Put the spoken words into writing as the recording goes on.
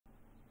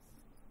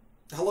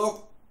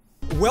Hello?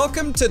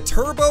 Welcome to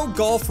Turbo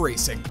Golf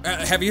Racing.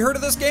 Have you heard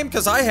of this game?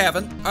 Because I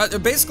haven't.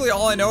 Basically,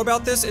 all I know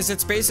about this is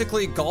it's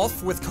basically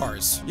golf with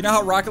cars. You know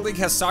how Rocket League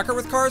has soccer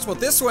with cars? Well,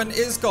 this one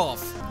is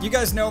golf. You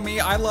guys know me.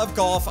 I love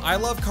golf. I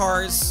love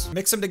cars.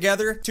 Mix them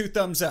together, 2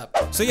 thumbs up.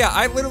 So yeah,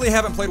 I literally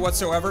haven't played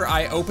whatsoever.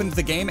 I opened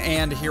the game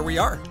and here we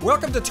are.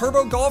 Welcome to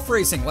Turbo Golf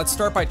Racing. Let's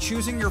start by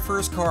choosing your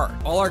first car.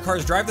 All our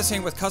cars drive the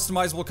same with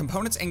customizable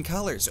components and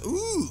colors.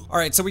 Ooh. All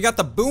right, so we got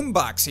the boom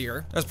box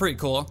here. That's pretty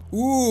cool.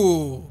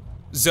 Ooh.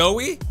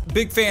 Zoe?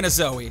 Big fan of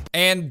Zoe.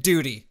 And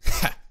Duty.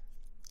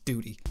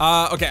 Duty.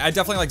 Okay, I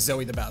definitely like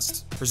Zoe the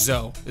best. Or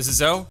Zoe. Is it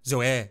Zoe?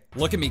 Zoe.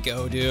 Look at me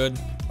go, dude.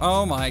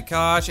 Oh my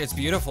gosh, it's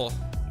beautiful.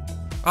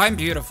 I'm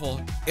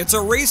beautiful. It's a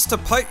race to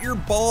putt your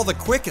ball the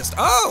quickest.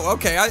 Oh,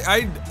 okay.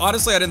 I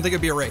honestly, I didn't think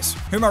it'd be a race.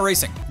 Who am I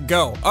racing?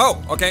 Go.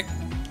 Oh, okay.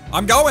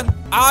 I'm going.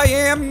 I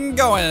am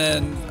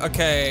going.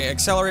 Okay,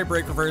 accelerate,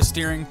 brake, reverse,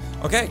 steering.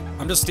 Okay,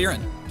 I'm just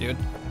steering, dude.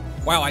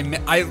 Wow,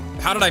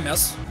 how did I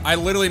miss? I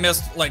literally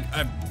missed like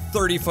a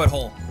 30-foot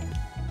hole.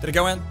 Did it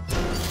go in?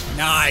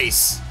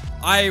 Nice.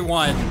 I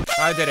won.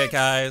 I did it,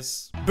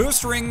 guys.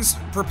 Boost rings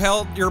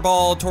propel your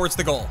ball towards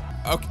the goal.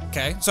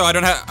 Okay, so I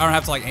don't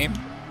have to like aim.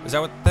 Is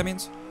that what that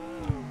means?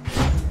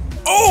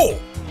 Oh!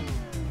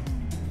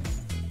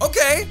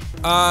 Okay.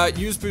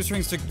 Use boost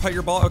rings to putt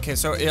your ball. Okay,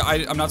 so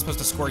I'm not supposed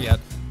to score yet.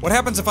 What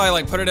happens if I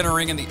like put it in a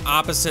ring in the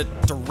opposite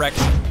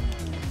direction?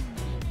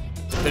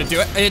 Did it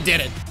do it? It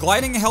did it.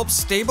 Gliding helps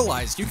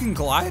stabilize. You can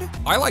glide?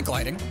 I like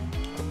gliding.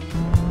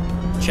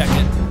 Check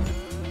it.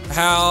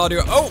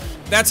 Oh,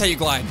 that's how you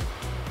glide.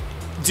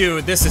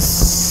 Dude, this is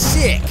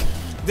sick.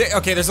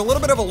 Okay, there's a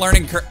little bit of a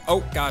learning curve.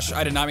 Oh gosh,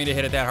 I did not mean to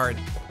hit it that hard.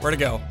 Where'd it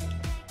go?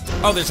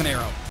 Oh, there's an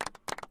arrow.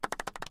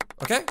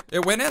 Okay,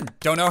 it went in.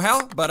 Don't know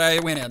how, but I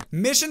went in.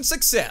 Mission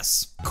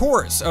success.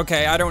 Cores.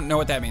 Okay, I don't know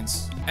what that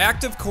means.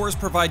 Active cores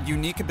provide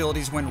unique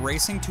abilities when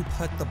racing to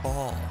putt the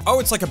ball.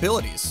 Oh, it's like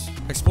abilities.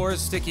 Explore,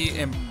 sticky,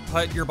 and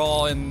putt your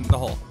ball in the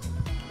hole.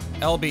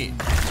 LB.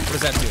 What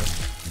does that do?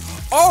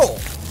 Oh!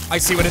 I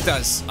see what it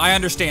does. I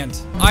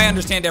understand. I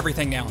understand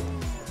everything now.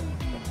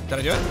 Did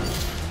I do it?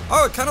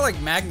 Oh, it kind of like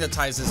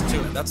magnetizes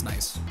to it. That's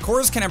nice.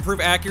 Cores can improve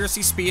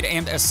accuracy, speed,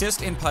 and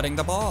assist in putting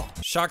the ball.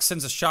 Shock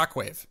sends a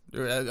shockwave.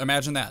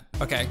 Imagine that.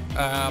 Okay.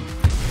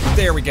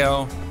 There we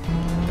go.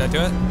 Did I do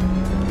it?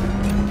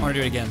 I want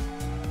to do it again.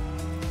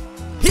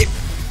 Hip.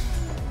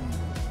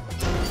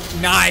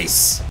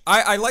 Nice.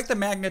 I like the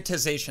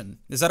magnetization.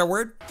 Is that a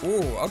word?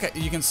 Ooh, okay.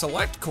 You can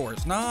select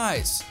cores.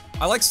 Nice.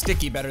 I like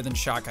sticky better than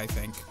shock, I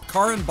think.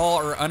 Car and ball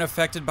are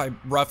unaffected by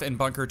rough and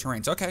bunker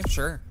terrains. Okay,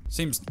 sure.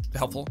 Seems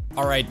helpful.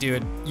 All right,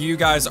 dude. You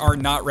guys are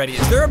not ready.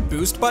 Is there a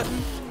boost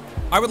button?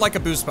 I would like a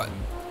boost button.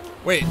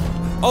 Wait.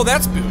 Oh,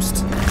 that's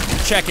boost.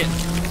 Check it.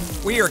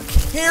 We are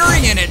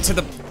carrying it to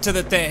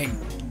the thing.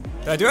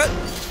 Did I do it?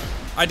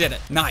 I did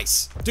it.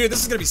 Nice. Dude,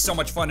 this is gonna be so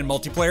much fun in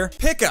multiplayer.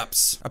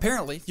 Pickups.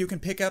 Apparently, you can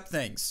pick up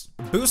things.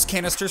 Boost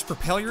canisters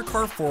propel your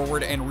car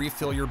forward and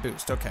refill your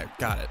boost. Okay,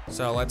 got it.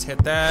 So let's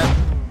hit that.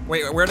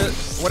 Wait, what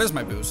is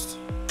my boost?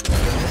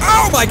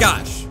 Oh my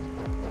gosh!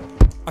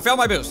 I failed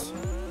my boost.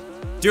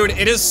 Dude,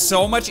 it is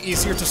so much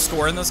easier to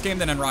score in this game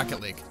than in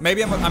Rocket League.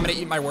 Maybe I'm gonna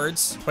eat my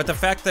words, but the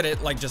fact that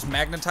it like just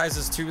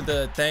magnetizes to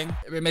the thing,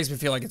 it makes me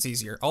feel like it's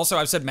easier. Also,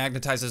 I've said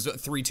magnetizes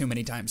 3 too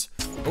many times.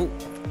 Oh,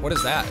 what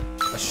is that?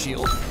 A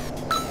shield?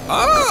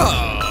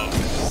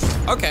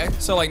 Oh! Okay,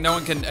 so like no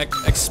one can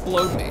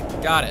explode me.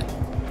 Got it.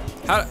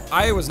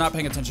 I was not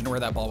paying attention to where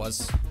that ball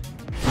was.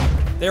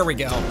 There we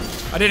go.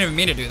 I didn't even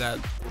mean to do that.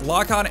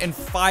 Lock on and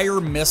fire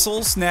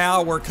missiles.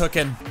 Now we're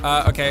cooking.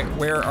 Okay,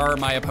 where are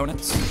my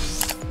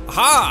opponents?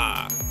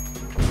 Aha!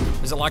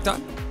 Is it locked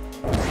on?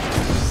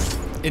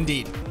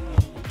 Indeed.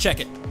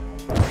 Check it.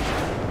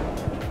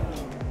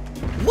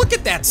 Look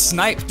at that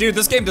snipe. Dude,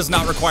 this game does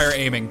not require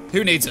aiming.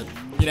 Who needs it?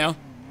 You know?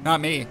 Not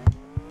me.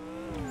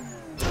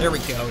 There we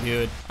go,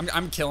 dude.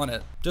 I'm killing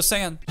it. Just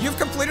saying. You've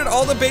completed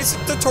all the basic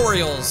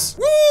tutorials.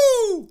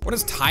 Woo! What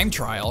is time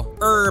trial?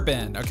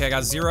 Urban. Okay, I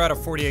got 0 out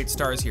of 48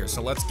 stars here,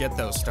 so let's get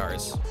those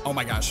stars. Oh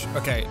my gosh.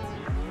 Okay.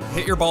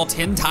 Hit your ball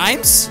 10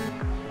 times?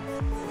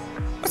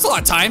 That's a lot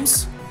of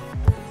times.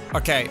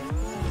 Okay.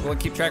 Will it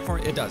keep track for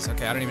me? It does.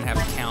 Okay, I don't even have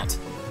to count.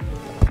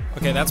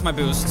 Okay, that's my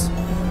boost.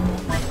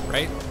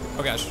 Right?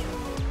 Oh gosh.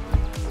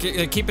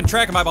 Keeping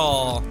track of my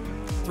ball.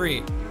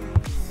 3,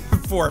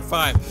 4,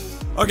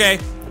 5. Okay.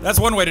 That's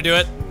one way to do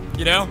it,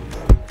 you know?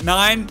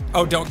 9,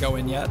 oh, don't go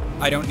in yet.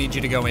 I don't need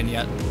you to go in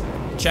yet.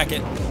 Check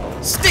it.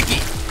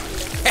 Sticky!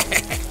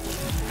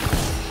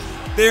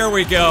 There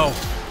we go.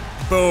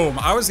 Boom.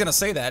 I was gonna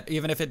say that,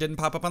 even if it didn't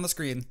pop up on the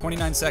screen.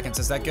 29 seconds,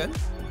 is that good?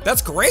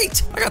 That's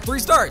great! I got 3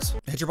 stars.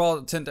 Hit your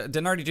ball, didn't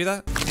I already do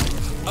that?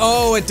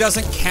 Oh, it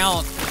doesn't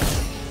count.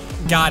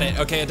 Got it,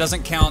 okay, it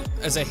doesn't count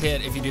as a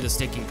hit if you do the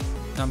sticky. You know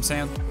what I'm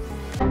saying?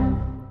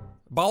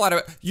 Ball out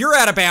of, you're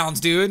out of bounds,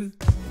 dude.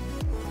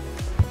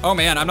 Oh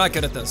man, I'm not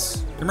good at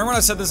this. Remember when I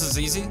said this is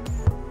easy?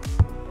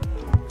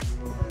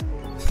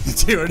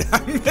 Dude,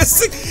 I'm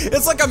missing.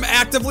 It's like I'm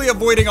actively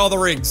avoiding all the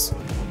rings.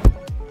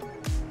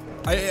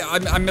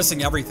 I'm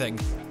missing everything.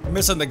 I'm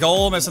missing the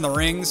goal, missing the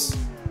rings.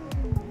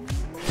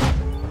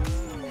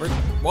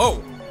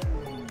 Whoa.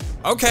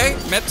 Okay,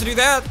 meant to do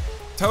that.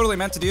 Totally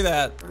meant to do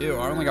that. Ew,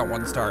 I only got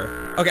 1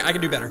 star. Okay, I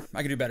can do better.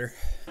 I can do better.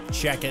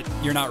 Check it.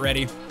 You're not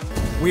ready.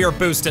 We are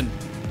boosting.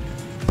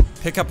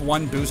 Pick up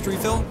 1 boost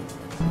refill.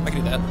 I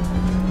can do that.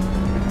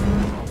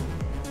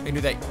 I can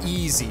do that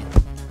easy.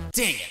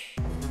 Dang it.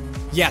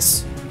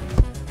 Yes.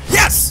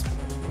 Yes!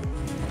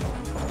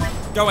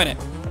 Go in it.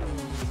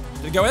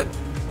 Did it go in?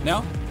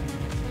 No?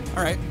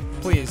 All right.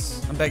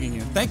 Please, I'm begging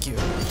you. Thank you.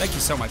 Thank you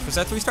so much. Was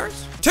that 3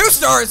 stars? 2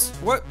 stars!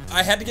 What?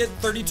 I had to get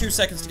 32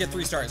 seconds to get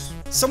 3 stars.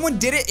 Someone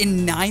did it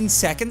in 9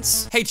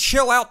 seconds? Hey,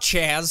 chill out,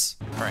 Chaz.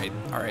 All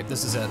right,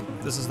 this is it.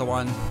 This is the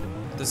one.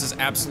 This is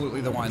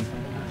absolutely the one.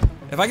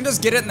 If I can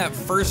just get it in that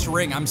first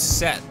ring, I'm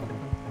set.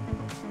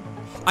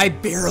 I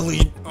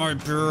barely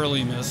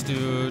missed,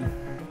 dude.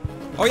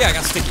 Oh yeah, I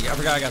got sticky. I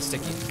forgot I got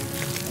sticky.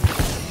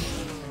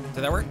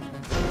 Did that work?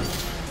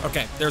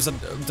 Okay, there's a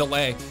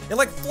delay. It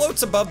like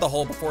floats above the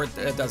hole before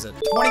it does it.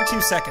 22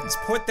 seconds.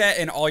 Put that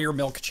in all your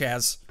milk,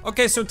 Chaz.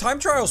 Okay, so time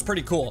trial is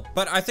pretty cool,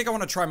 but I think I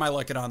want to try my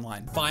luck at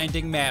online.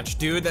 Finding match,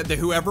 dude.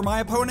 Whoever my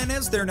opponent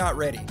is, they're not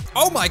ready.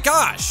 Oh my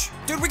gosh,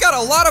 dude, we got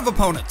a lot of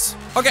opponents.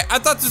 Okay, I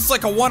thought this was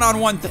like a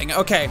one-on-one thing.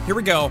 Okay, here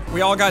we go.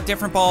 We all got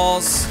different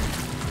balls.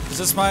 Is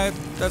this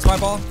that's my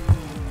ball?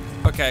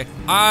 Okay,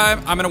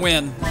 I'm gonna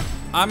win.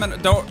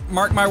 Don't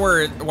mark my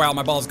word. Wow,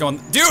 my ball's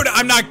going. Dude,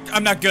 I'm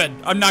not good.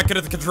 I'm not good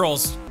at the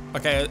controls.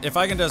 Okay, if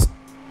I can just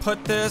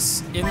put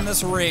this in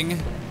this ring.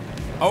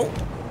 Oh,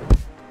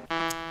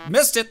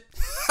 missed it.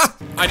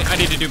 I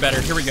need to do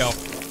better. Here we go.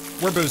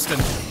 We're boosting.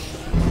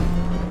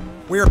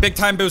 We are big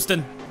time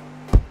boosting.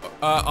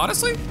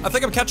 Honestly, I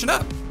think I'm catching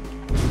up.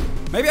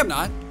 Maybe I'm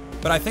not,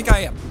 but I think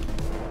I am.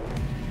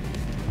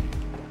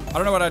 I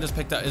don't know what I just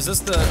picked up. Is this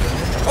the,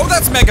 oh,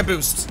 that's mega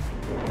boost.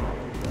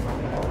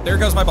 There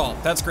goes my ball.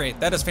 That's great.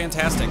 That is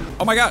fantastic.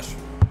 Oh my gosh.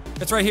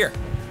 It's right here.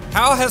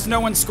 How has no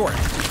one scored?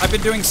 I've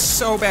been doing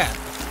so bad.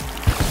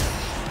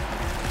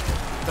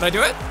 Did I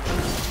do it?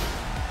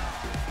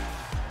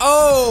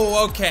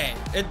 Oh, okay.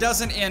 It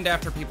doesn't end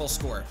after people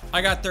score.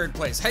 I got 3rd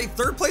place. Hey,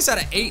 3rd place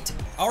out of 8.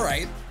 All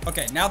right.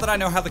 Okay, now that I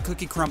know how the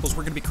cookie crumbles,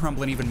 we're gonna be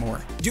crumbling even more.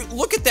 Dude,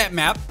 look at that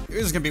map.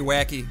 This is gonna be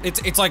wacky.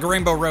 It's like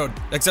Rainbow Road,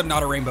 except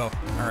not a rainbow.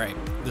 All right,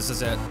 this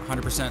is it,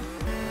 100%.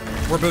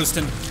 We're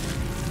boosting.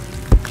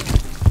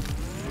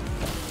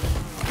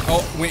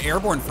 Oh, went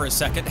airborne for a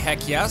second.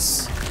 Heck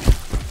yes.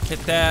 Hit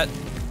that.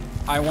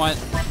 I want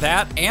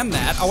that and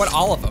that. I want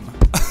all of them.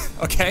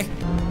 Okay.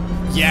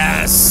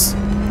 Yes.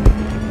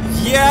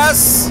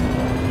 Yes.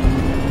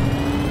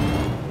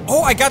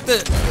 Oh, I got the,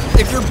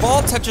 if your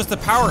ball touches the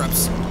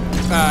power-ups,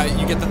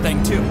 you get the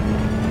thing too.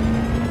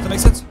 Does that make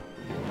sense?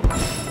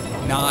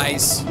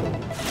 Nice.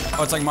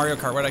 Oh, it's like Mario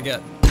Kart. What did I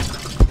get?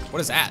 What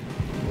is that?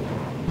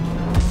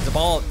 The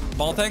ball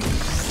thing?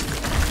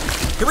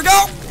 Here we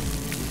go.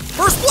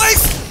 First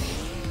place.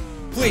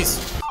 Please.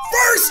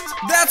 First!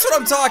 That's what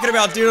I'm talking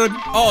about, dude.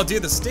 Oh,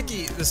 dude, the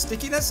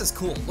stickiness is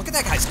cool. Look at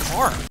that guy's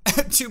car.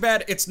 Too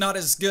bad it's not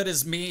as good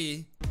as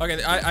me.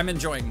 Okay, I'm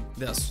enjoying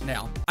this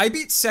now. I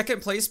beat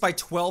 2nd place by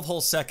 12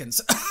 whole seconds.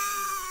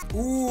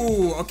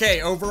 Ooh,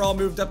 okay, overall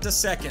moved up to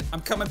 2nd.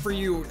 I'm coming for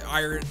you,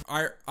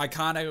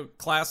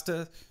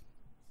 Iconoclasta.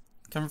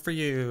 Coming for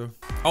you.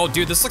 Oh,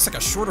 dude, this looks like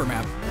a shorter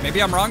map. Maybe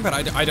I'm wrong, but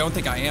I don't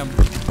think I am.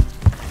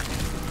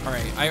 All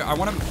right, I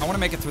wanna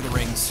make it through the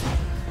rings.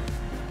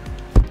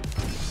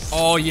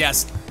 Oh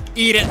yes,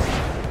 eat it.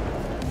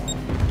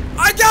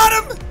 I got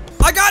him!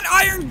 I got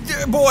Iron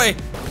Boy.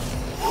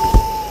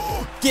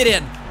 Get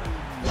in.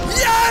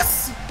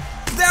 Yes!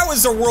 That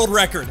was a world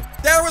record.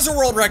 That was a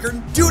world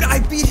record. Dude,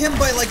 I beat him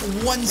by like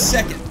 1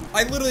 second.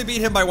 I literally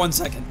beat him by 1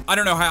 second. I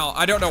don't know how,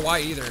 I don't know why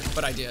either,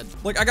 but I did.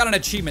 Look, I got an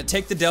achievement,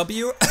 take the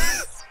W.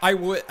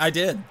 I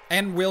did,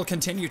 and will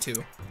continue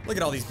to. Look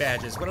at all these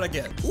badges, what did I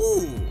get?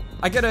 Ooh,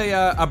 I get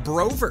a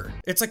brover.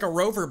 It's like a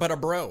rover, but a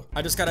bro.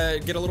 I just gotta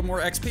get a little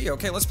more XP.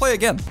 Okay, let's play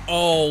again.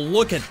 Oh,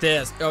 look at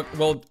this.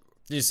 Well,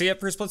 do you see it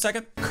for a split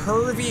second?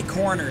 Curvy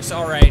corners,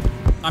 all right.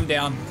 I'm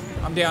down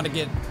to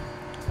get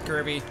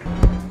curvy.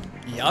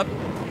 Yup,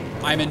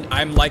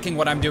 I'm liking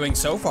what I'm doing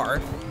so far.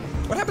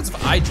 What happens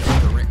if I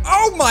jump the ring?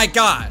 Oh my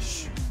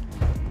gosh.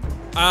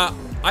 I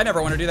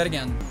never want to do that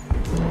again.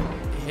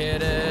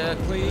 Hit it,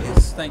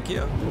 please. Thank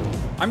you.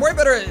 I'm way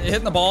better at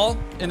hitting the ball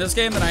in this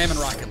game than I am in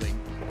Rocket League.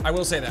 I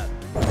will say that.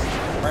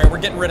 All right, we're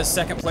getting rid of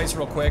 2nd place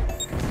real quick.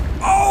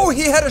 Oh,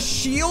 he had a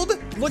shield?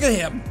 Look at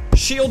him.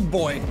 Shield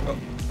boy. Oh,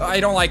 I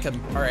don't like him.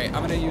 All right,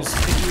 I'm gonna use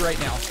sticky right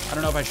now. I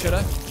don't know if I should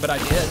have, but I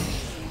did.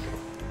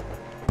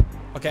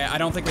 Okay, I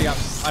don't think we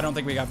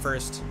got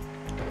first.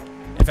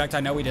 In fact,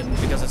 I know we didn't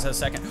because it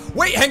says 2nd.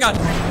 Wait, hang on.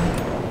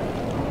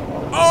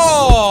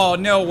 Oh,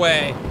 no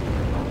way.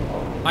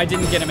 I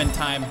didn't get him in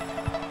time.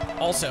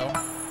 Also,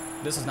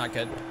 this is not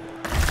good.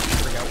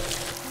 Here we go.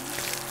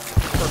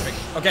 Perfect.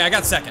 Okay, I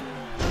got 2nd.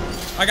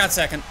 I got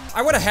 2nd.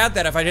 I would have had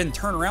that if I didn't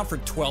turn around for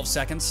 12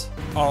 seconds.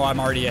 Oh, I'm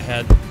already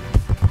ahead.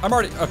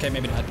 Okay,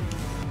 maybe not.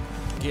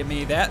 Give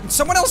me that.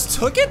 Someone else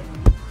took it?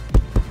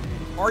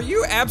 Are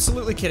you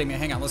absolutely kidding me?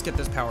 Hang on, let's get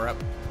this power up.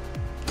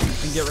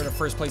 And get rid of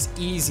 1st place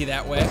easy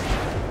that way.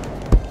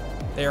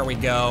 There we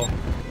go.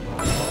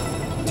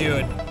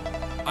 Dude,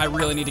 I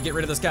really need to get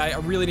rid of this guy. I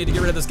really need to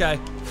get rid of this guy.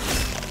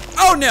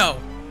 Oh no!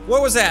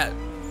 What was that?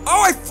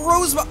 Oh, I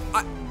froze my...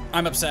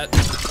 I'm upset.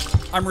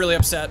 I'm really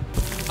upset.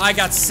 I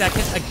got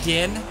second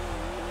again.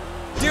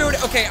 Dude,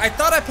 okay, I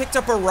thought I picked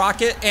up a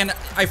rocket and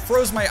I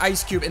froze my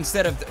ice cube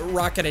instead of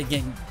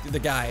rocketing the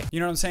guy. You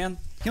know what I'm saying?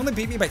 He only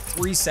beat me by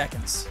 3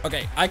 seconds.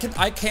 Okay, I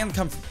can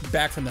come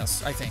back from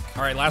this, I think.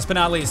 All right, last but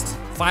not least,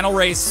 final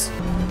race.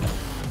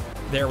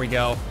 There we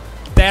go.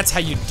 That's how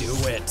you do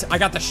it. I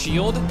got the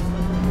shield.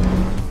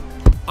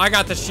 I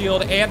got the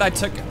shield and I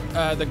took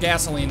the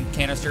gasoline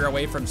canister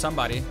away from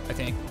somebody, I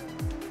think.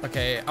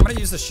 Okay, I'm gonna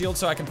use the shield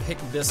so I can pick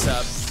this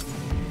up.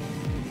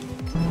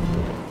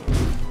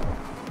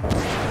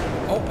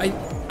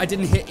 Oh, I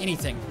didn't hit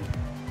anything.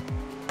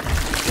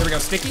 Here we go,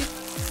 sticky.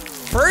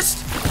 First!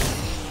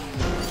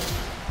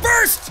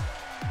 First!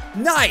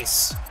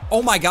 Nice!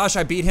 Oh my gosh,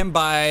 I beat him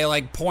by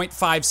like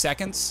 0.5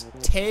 seconds.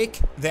 Take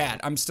that.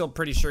 I'm still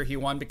pretty sure he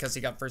won because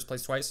he got first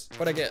place twice.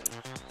 What'd I get?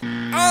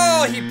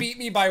 Oh, he beat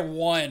me by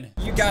 1.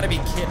 You gotta be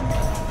kidding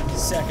me.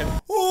 Second.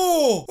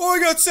 Oh, I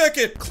got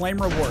second.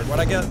 Claim reward. What'd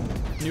I get?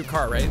 New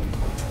car, right?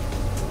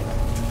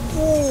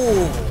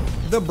 Ooh,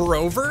 the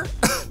Brover?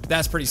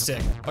 That's pretty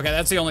sick. Okay,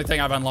 that's the only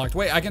thing I've unlocked.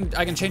 Wait, I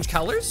can change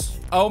colors?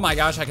 Oh my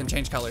gosh, I can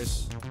change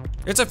colors.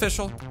 It's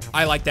official.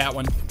 I like that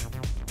one.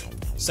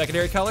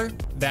 Secondary color?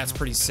 That's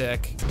pretty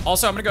sick.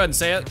 Also, I'm gonna go ahead and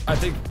say it. I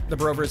think the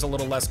Brover is a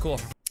little less cool.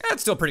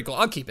 That's still pretty cool.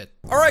 I'll keep it.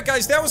 All right,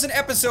 guys, that was an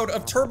episode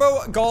of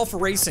Turbo Golf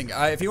Racing.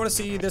 If you want to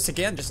see this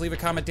again, just leave a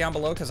comment down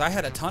below because I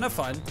had a ton of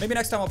fun. Maybe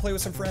next time I'll play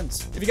with some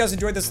friends. If you guys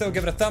enjoyed this, though,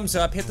 give it a thumbs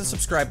up, hit the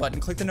subscribe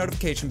button, click the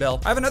notification bell.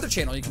 I have another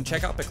channel you can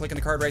check out by clicking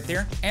the card right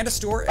there, and a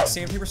store at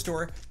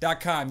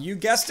samfeverstore.com. You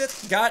guessed it,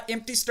 got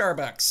empty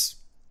Starbucks.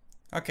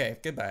 Okay,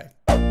 goodbye.